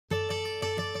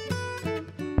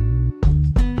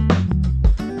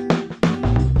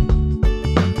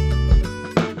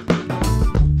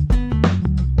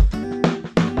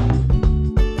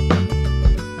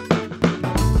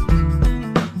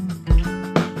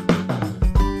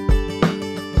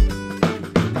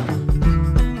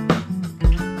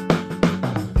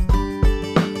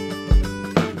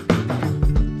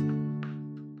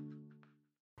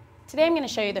Today I'm going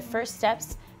to show you the first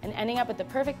steps in ending up with the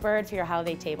perfect bird for your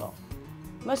holiday table.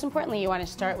 Most importantly, you want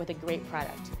to start with a great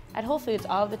product. At Whole Foods,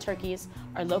 all of the turkeys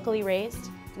are locally raised,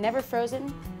 never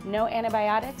frozen, no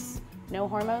antibiotics, no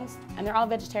hormones, and they're all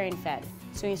vegetarian fed.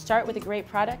 So when you start with a great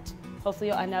product, hopefully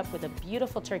you'll end up with a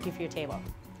beautiful turkey for your table.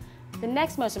 The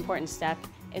next most important step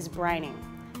is brining.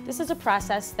 This is a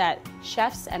process that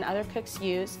chefs and other cooks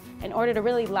use in order to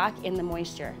really lock in the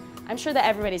moisture. I'm sure that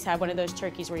everybody's had one of those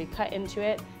turkeys where you cut into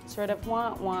it, sort of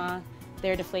wah-wah,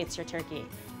 there deflates your turkey.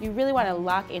 You really want to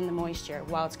lock in the moisture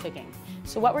while it's cooking.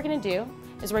 So what we're going to do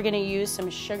is we're going to use some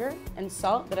sugar and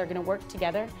salt that are going to work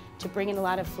together to bring in a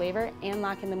lot of flavor and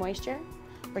lock in the moisture.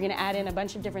 We're going to add in a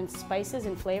bunch of different spices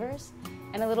and flavors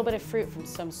and a little bit of fruit from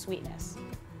some sweetness.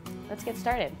 Let's get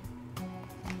started.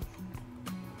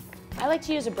 I like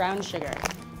to use a brown sugar.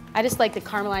 I just like the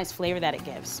caramelized flavor that it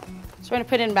gives. So we're going to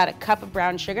put in about a cup of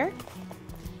brown sugar,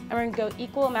 and we're going to go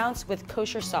equal amounts with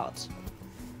kosher salt.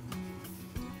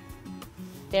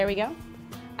 There we go.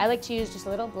 I like to use just a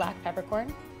little black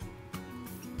peppercorn.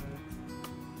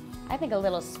 I think a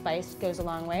little spice goes a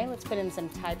long way. Let's put in some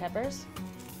Thai peppers,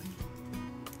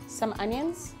 some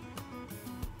onions,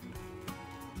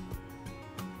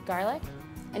 garlic,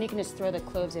 and you can just throw the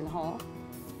cloves in whole.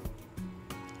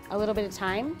 A little bit of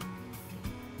thyme.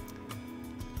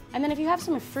 And then if you have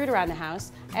some fruit around the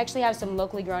house, I actually have some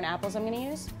locally grown apples I'm going to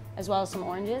use, as well as some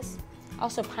oranges.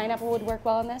 Also, pineapple would work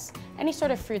well in this. Any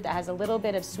sort of fruit that has a little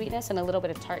bit of sweetness and a little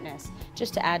bit of tartness,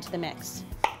 just to add to the mix.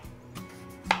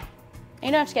 And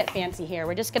you don't have to get fancy here.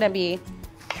 We're just going to be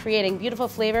creating beautiful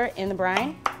flavor in the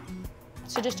brine.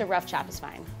 So just a rough chop is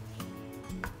fine.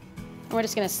 And we're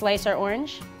just going to slice our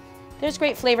orange. There's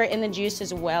great flavor in the juice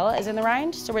as well as in the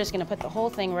rind, so we're just going to put the whole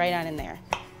thing right on in there.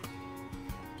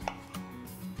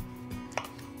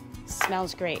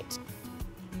 Smells great.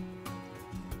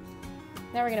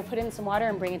 Now we're going to put in some water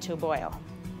and bring it to a boil.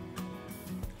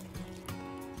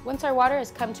 Once our water has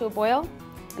come to a boil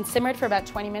and simmered for about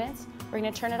 20 minutes, we're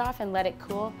going to turn it off and let it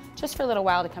cool just for a little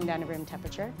while to come down to room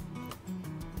temperature.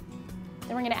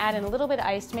 Then we're going to add in a little bit of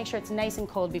ice to make sure it's nice and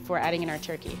cold before adding in our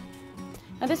turkey.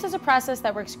 Now this is a process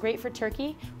that works great for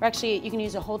turkey. You can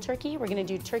use a whole turkey. We're going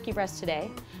to do turkey breast today,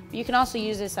 but you can also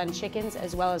use this on chickens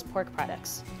as well as pork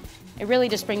products. It really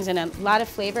just brings in a lot of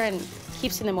flavor and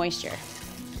keeps in the moisture.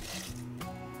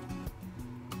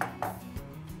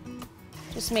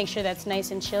 Just make sure that's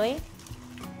nice and chilly.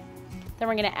 Then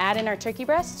we're going to add in our turkey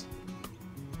breast.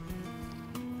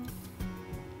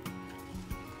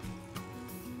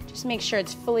 Just make sure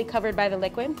it's fully covered by the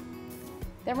liquid.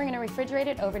 Then we're going to refrigerate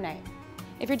it overnight.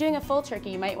 If you're doing a full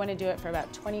turkey, you might want to do it for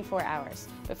about 24 hours,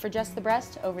 but for just the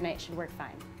breast, overnight should work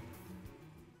fine.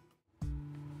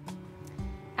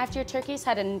 After your turkey's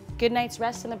had a good night's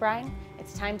rest in the brine,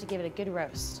 it's time to give it a good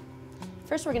roast.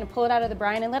 First, we're going to pull it out of the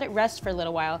brine and let it rest for a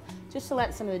little while, just to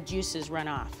let some of the juices run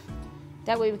off.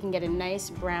 That way we can get a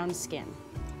nice brown skin.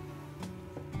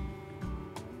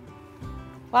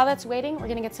 While that's waiting, we're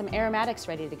going to get some aromatics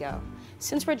ready to go.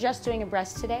 Since we're just doing a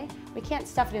breast today, we can't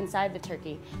stuff it inside the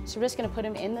turkey, so we're just going to put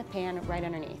them in the pan right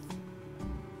underneath.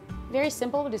 Very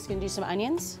simple, we're just going to do some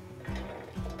onions,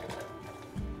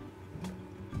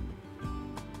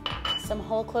 some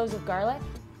whole cloves of garlic.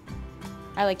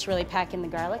 I like to really pack in the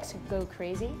garlic, so go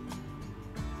crazy.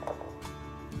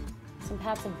 Some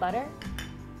pats of butter,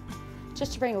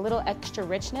 just to bring a little extra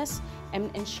richness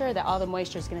and ensure that all the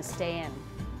moisture is going to stay in.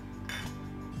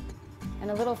 And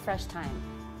a little fresh thyme.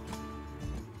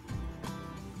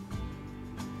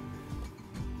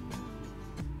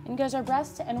 In goes our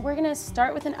breast, and we're going to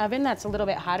start with an oven that's a little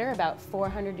bit hotter, about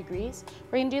 400 degrees.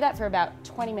 We're going to do that for about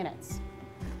 20 minutes.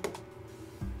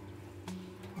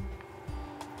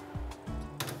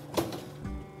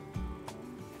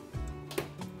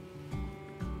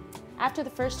 After the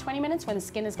first 20 minutes, when the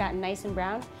skin has gotten nice and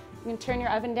brown, you're going to turn your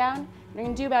oven down, and you're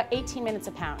going to do about 18 minutes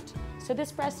a pound. So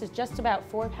this breast is just about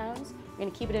 4 pounds. We're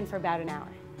going to keep it in for about an hour.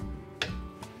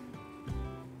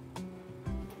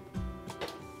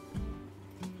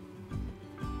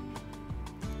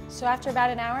 So after about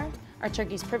an hour, our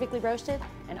turkey's perfectly roasted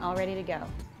and all ready to go.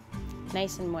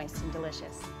 Nice and moist and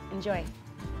delicious. Enjoy.